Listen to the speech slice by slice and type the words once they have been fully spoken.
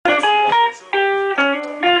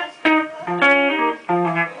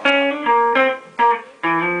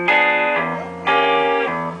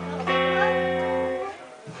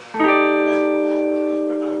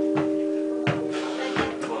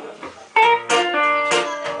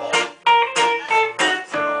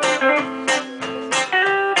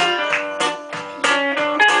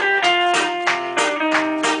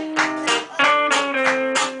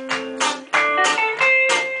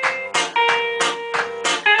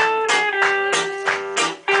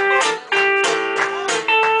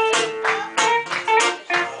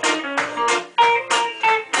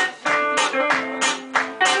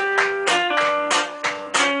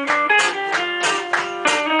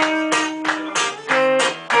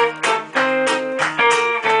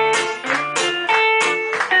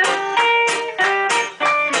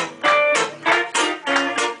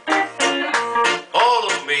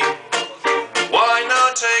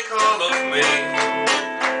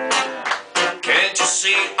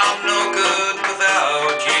see I'm no good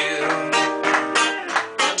without you?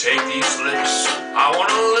 Take these lips, I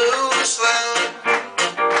wanna lose them.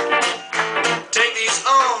 Take these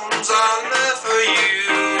arms, I'll never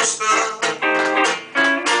use them.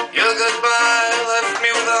 Your goodbye left me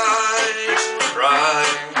with eyes dry.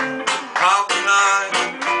 How can I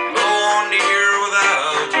go on here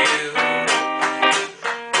without you?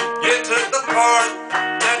 You took the part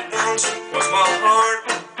that once was my heart,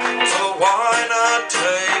 so why not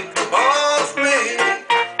take all of me?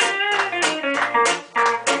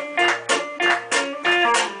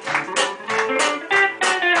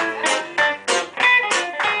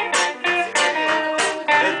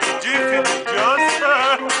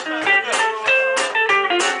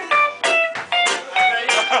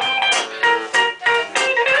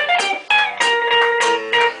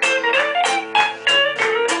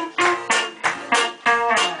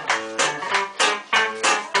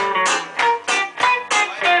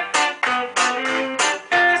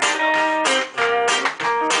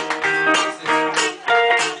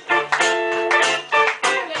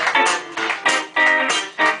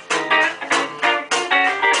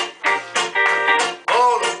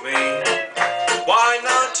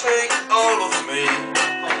 Take all of me.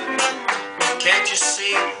 Can't you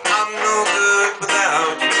see I'm no good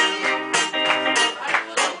without you?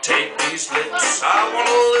 Take these lips, I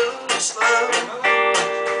wanna lose them.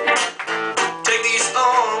 Take these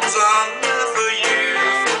arms, I'll never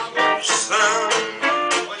use them.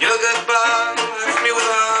 Your goodbye left me with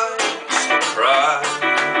eyes to cry.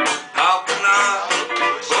 How can I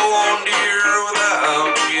go on here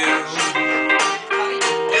without you?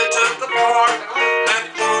 You took the part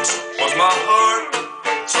was my heart,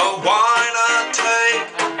 so why not take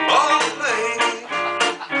all of me?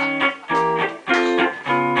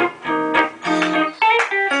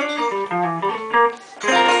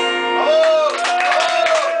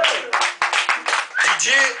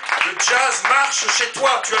 Didier, le jazz marche chez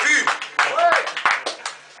toi, tu as vu?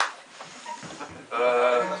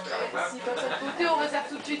 Si comme ça de côté, on réserve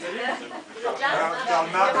tout de suite.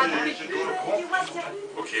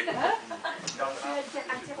 Ok.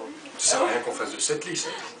 Ça sert à rien qu'on fasse de cette liste.